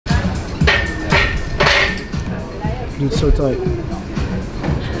It's so tight.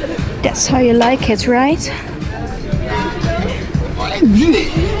 That's how you like it, right?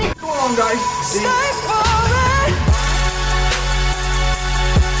 Come on, guys.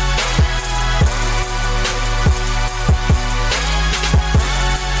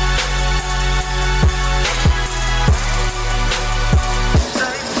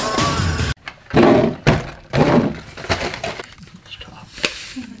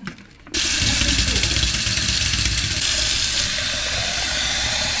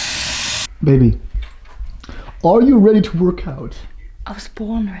 Baby, are you ready to work out? I was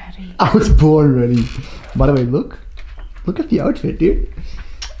born ready. I was born ready. By the way, look at the outfit, dude.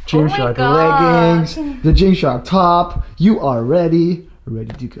 Gymshark leggings, the Gymshark top. You are ready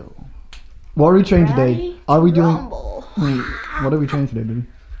to go. What are we training today? Are we doing? Wait, what are we training today, baby?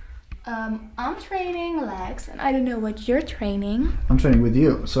 I'm training legs, and I don't know what you're training. I'm training with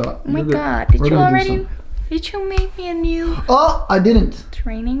you, so. Oh my god! Did you make me a new? Oh, I didn't.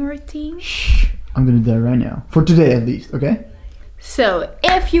 Training routine. Shh! I'm gonna do that right now. For today, at least. Okay. So,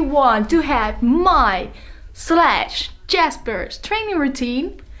 if you want to have my / Jasper's training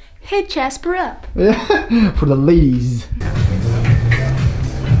routine, hit Jasper up. For the ladies.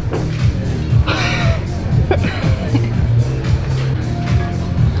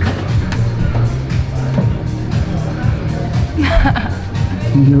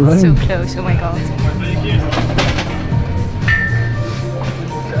 You're right. So close, oh my god.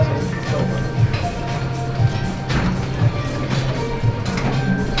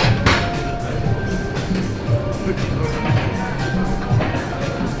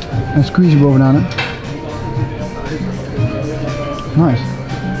 And squeeze your banana. Nice.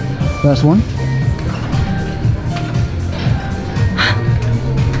 Last one.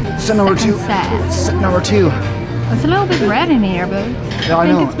 Set number two. Set number two. It's a little bit red in here, but Yeah, I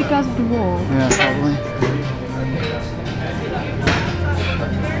think know. it's because of the wall. Yeah, probably.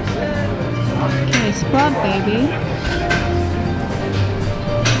 Okay, squat, baby.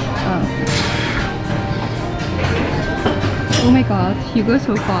 Oh my god, you go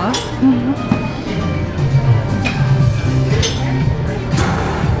so fast.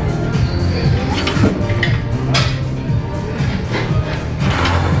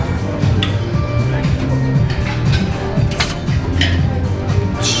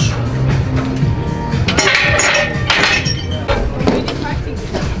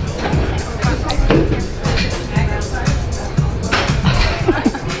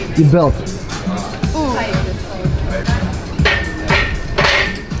 Your belt.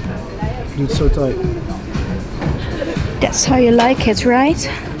 Dude, it's so tight. That's how you like it, right?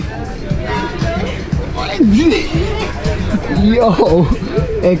 Yo,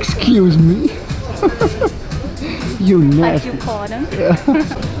 excuse me. You nasty. You caught him.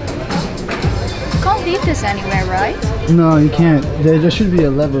 Can't leave this anywhere, right? No, you can't. There should be a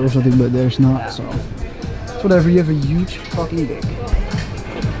lever or something, but there's not, so. It's whatever, you have a huge fucking dick.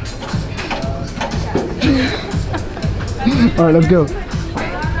 Alright, let's go.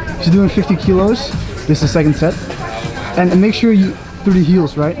 She's doing 50 kilos. This is the second set. And make sure you through the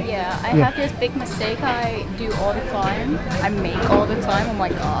heels, right? Yeah, I have this big mistake I do all the time. I make all the time, oh my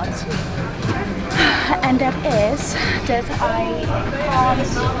god. And that is that I can't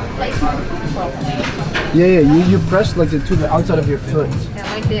place my foot properly. Yeah, you press like to the outside of your foot.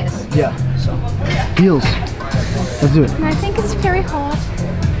 Yeah, like this. Yeah, so. Heels. Let's do it. And I think it's very hard.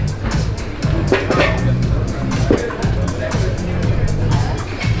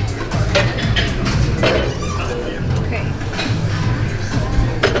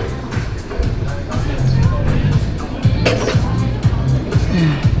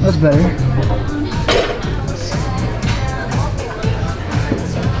 That's better.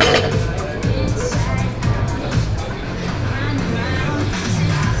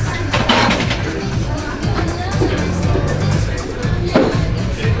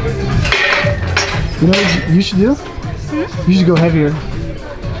 You know what you should do? You should go heavier.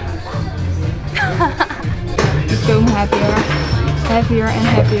 Just go heavier and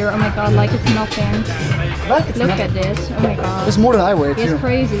heavier. Oh my god, like it's nothing. What? It's Look nothing. at this. Oh my god. It's more than I weigh too. It's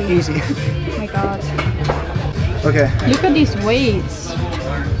crazy. Easy. Oh my god. Okay. Look at these weights.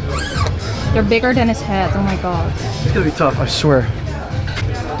 They're bigger than his head. Oh my god. It's gonna be tough, I swear.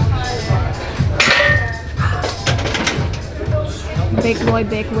 Big boy,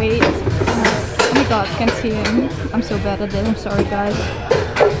 big weights. Oh my god, can't see him. I'm so bad at this. I'm sorry, guys.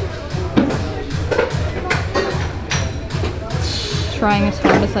 Trying as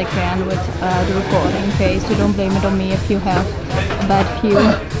hard as I can with the recording, okay? So don't blame it on me if you have a bad view.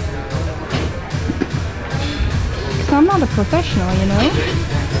 Because I'm not a professional, you know?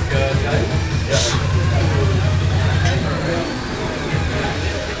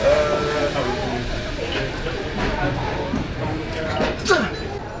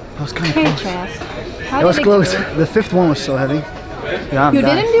 It was close. The fifth one was so heavy. Yeah, I'm You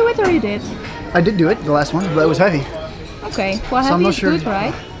dying. didn't do it, or you did? I did do it, the last one, but it was heavy. Okay. Well, So I'm heavy not is sure. good,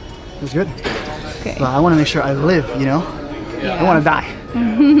 right? It was good. Okay. But I want to make sure I live, you know? I don't want to die.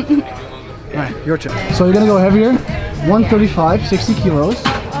 Alright, your turn. So you're gonna go heavier. 135, 60 kilos.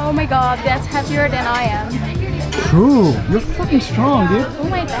 Oh my god, that's heavier than I am. True. You're fucking strong, dude. Oh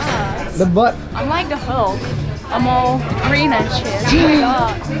my god. The butt. I'm like the Hulk. I'm all green and shit. Oh my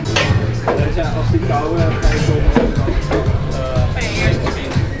god.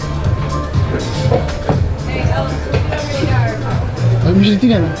 Moet je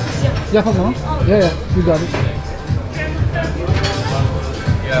 10 hebben? Ja, pak maar. Ja, ja, you got it.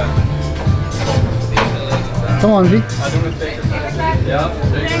 Come on, V.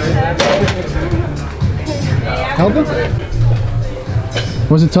 Help him?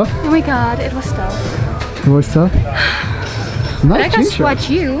 Was it tough? Oh my god, it was tough. It was tough. But I Nice can t-shirt. squat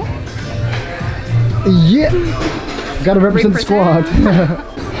you. Yeah. Gotta represent the squad.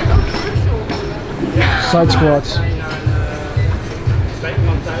 Side squats.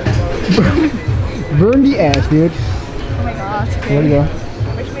 Burn the ass, dude. Oh my god. Okay. There you go.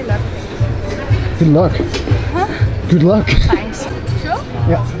 Wish me luck. Good luck. Huh? Good luck. Thanks. Sure?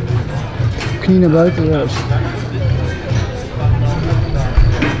 Ja. Knie naar buiten, juist.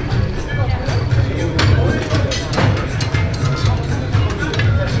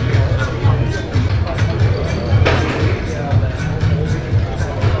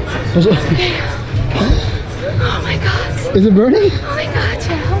 Oh my god. Is it burning? Oh my god,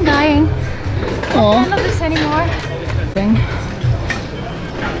 yeah, I'm dying. I Oh. don't love this anymore.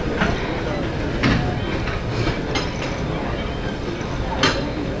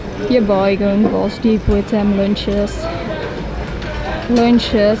 Your boy going balls deep with lunches.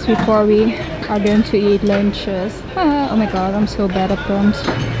 Lunches before we are going to eat lunches. Oh my god, I'm so bad at pumps.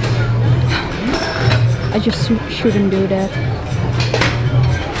 I just shouldn't do that.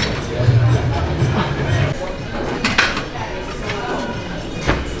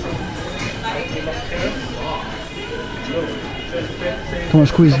 Come on,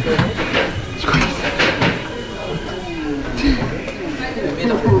 squeeze. Squeeze.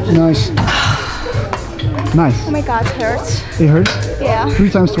 Nice. Nice. Oh my god, it hurts. It hurts? Yeah. 3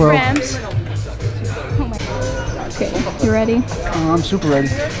 times 12. Cramps. Oh my god. Okay, you ready? I'm super ready.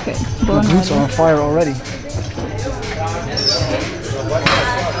 Okay, My born boots ready. are on fire already.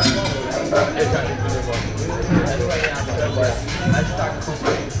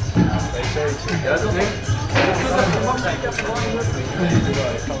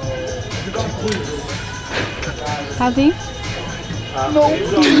 Heavy?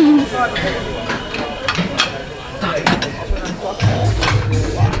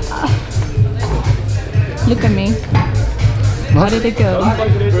 Look at me. How did it go?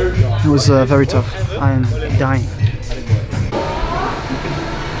 It was very tough. I am dying.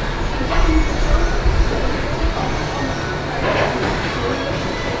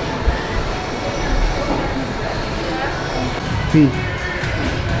 V.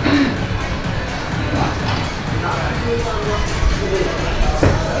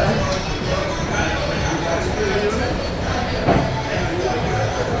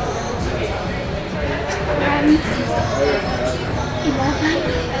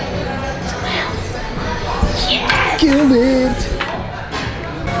 Killed it!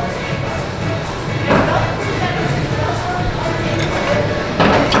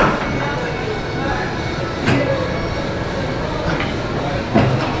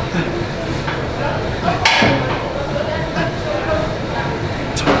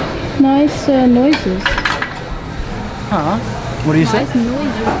 Nice noises. Huh? What do you say? Nice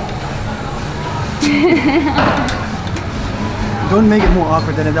noises. Don't make it more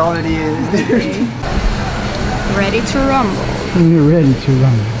awkward than it already is. Okay. Ready to rumble. You're ready to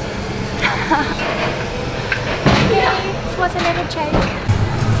run. It was a little shake.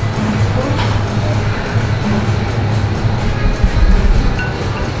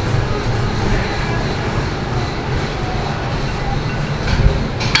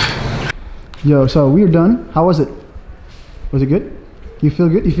 Yo, so we're done. How was it? Was it good? You feel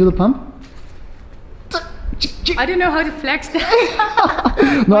good? You feel the pump? I don't know how to flex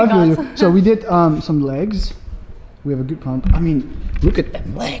that. No, I feel God. you. So we did some legs. We have a good pump. I mean, look at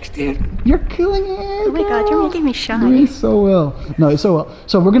them legs, dude. You're killing it. Oh my god, you're making me shy. Doing so well. No, it's so well.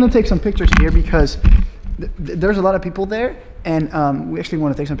 So we're gonna take some pictures here because there's a lot of people there, and we actually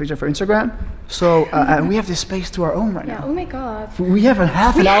want to take some pictures for Instagram. So and we have this space to our own right Yeah, now. oh my god. We have a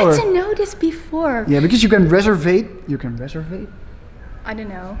half We an hour. had to know this before. Yeah, because you can reservate. You can reservate. I don't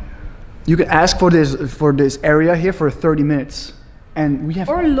know. You can ask for this area here for 30 minutes. And we have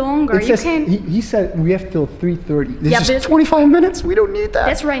Or longer. It You says, can. he said we have till 3:30. This Yeah, is but 25 minutes. We don't need that.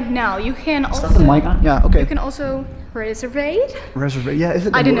 That's right now. You can Is also. that the mic on? Yeah. Okay. You can also reserve. Reserve. Yeah. Is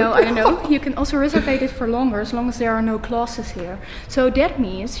it? I don't know. You can also reserve it for longer as long as there are no classes here. So that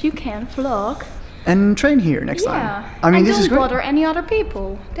means you can vlog. And train here next time. Yeah. I mean, and this is don't great. bother any other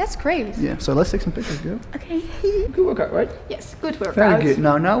people. That's great. Yeah. So let's take some pictures, girl. Okay. Good workout, right? Yes. Good workout. Very good.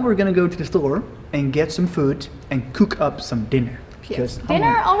 Now we're gonna go to the store and get some food and cook up some dinner. Yes. Because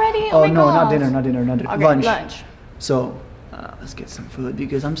Dinner already? Oh my no, God. not dinner. Okay, lunch. So let's get some food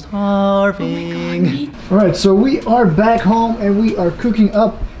because I'm starving. Oh Alright, so we are back home and we are cooking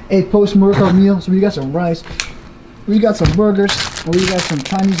up a post-workout meal. So we got some rice, we got some burgers, and we got some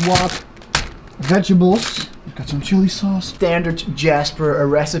Chinese wok, vegetables, we got some chili sauce. Standard Jasper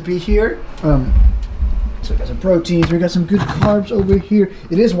recipe here. So we got some proteins, we got some good carbs over here.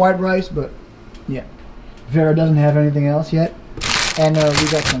 It is white rice, but yeah, Vera doesn't have anything else yet. And we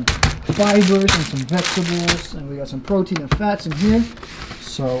got some fibers and some vegetables, and we got some protein and fats in here.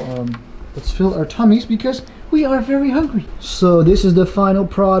 So let's fill our tummies because we are very hungry. So this is the final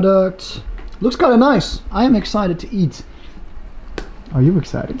product. Looks kind of nice. I am excited to eat. Are you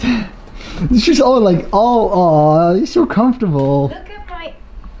excited? She's all like, oh, you're so comfortable. Look at my.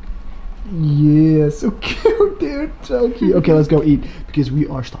 Yeah, so cute, dude. So cute. Okay, let's go eat because we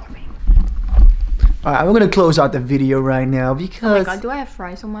are starving. Alright, I'm gonna close out the video right now because. Oh my God, do I have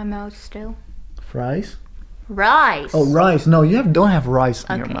fries on my mouth still? Fries? Rice. Oh, rice. No, you don't have rice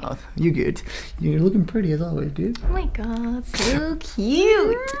in your Okay. mouth. You good. You're looking pretty as always, dude. Oh my God, so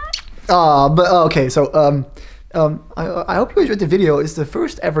cute. Okay, so I hope you enjoyed the video. It's the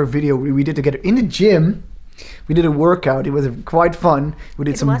first ever video we did together in the gym. We did a workout. It was quite fun. We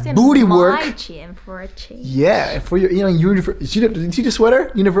did some booty work. My gym for a change. Yeah, for your see the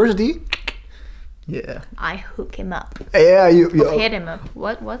sweater? University? Yeah. I hook him up. Yeah, you Hit him up.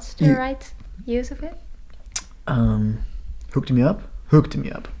 What's the right use of it? hooked me up. Hooked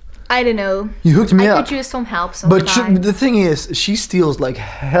me up. I don't know. You hooked me I up. could use some help But sometime. the thing is, she steals like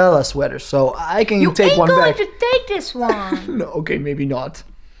hella sweaters, so I can You take ain't one going back. to take this one. No, okay, maybe not.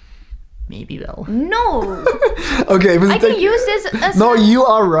 Maybe though. No. Okay, but I can use this as no, a you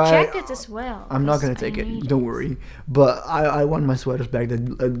are right. jacket as well. I'm not gonna because take I need it. Don't worry. But I want my sweaters back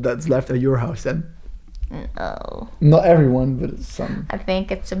that's left at your house then. No. Not everyone, but some. I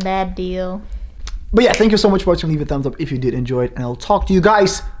think it's a bad deal. But yeah, thank you so much for watching. Leave a thumbs up if you did enjoy it, and I'll talk to you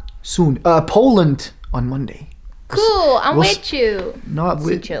guys soon. Poland on Monday. Cool, I'm we'll with you. Not It's a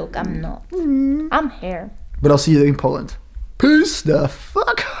with, joke, I'm not. I'm here. but I'll see you in Poland. Peace the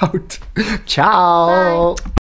fuck out. Ciao. Bye.